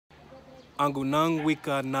Ang unang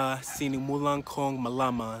wika na sinimulan kong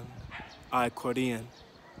malaman ay Korean.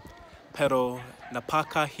 Pero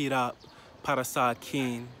napakahirap para sa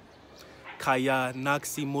akin, kaya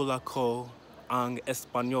nagsimula ko ang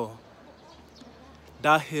Espanyol.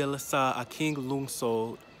 Dahil sa aking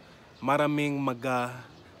lungsod, maraming mga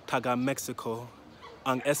taga-Mexico.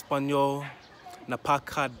 Ang Espanyol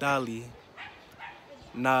napakadali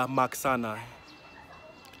na magsanay.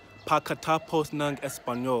 Pagkatapos ng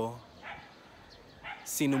Espanyol,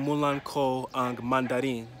 sinimulan ko ang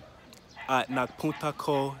Mandarin at nagpunta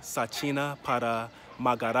ko sa China para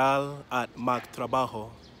mag-aral at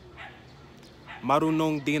magtrabaho.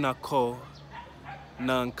 Marunong din ako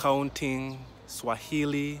ng kaunting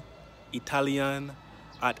Swahili, Italian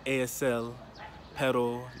at ASL,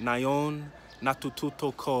 pero ngayon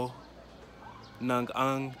natututo ko ng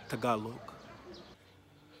ang Tagalog.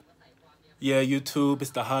 Yeah, YouTube,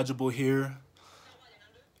 it's TheHodgeable here.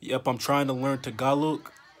 Yep, I'm trying to learn Tagalog.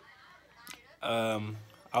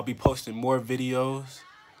 I'll be posting more videos,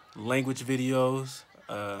 language videos,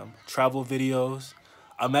 travel videos.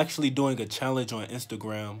 I'm actually doing a challenge on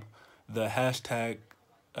Instagram, the hashtag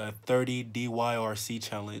 30DYRC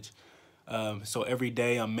challenge. So every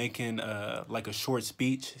day I'm making like a short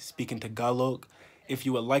speech, speaking Tagalog. If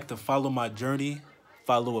you would like to follow my journey,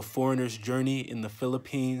 follow a foreigner's journey in the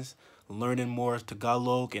Philippines, learning more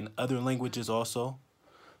Tagalog and other languages also,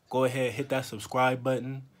 go ahead, hit that subscribe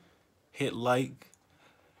button, hit like.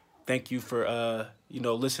 Thank you for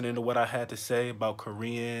listening to what I had to say about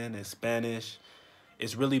Korean and Spanish.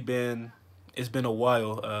 It's been a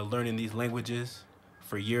while learning these languages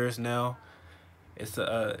for years now.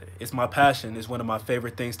 It's my passion. It's one of my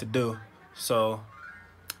favorite things to do. So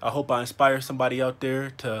I hope I inspire somebody out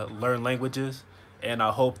there to learn languages, and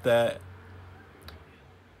I hope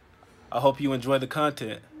you enjoy the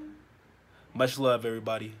content. Much love,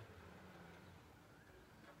 everybody.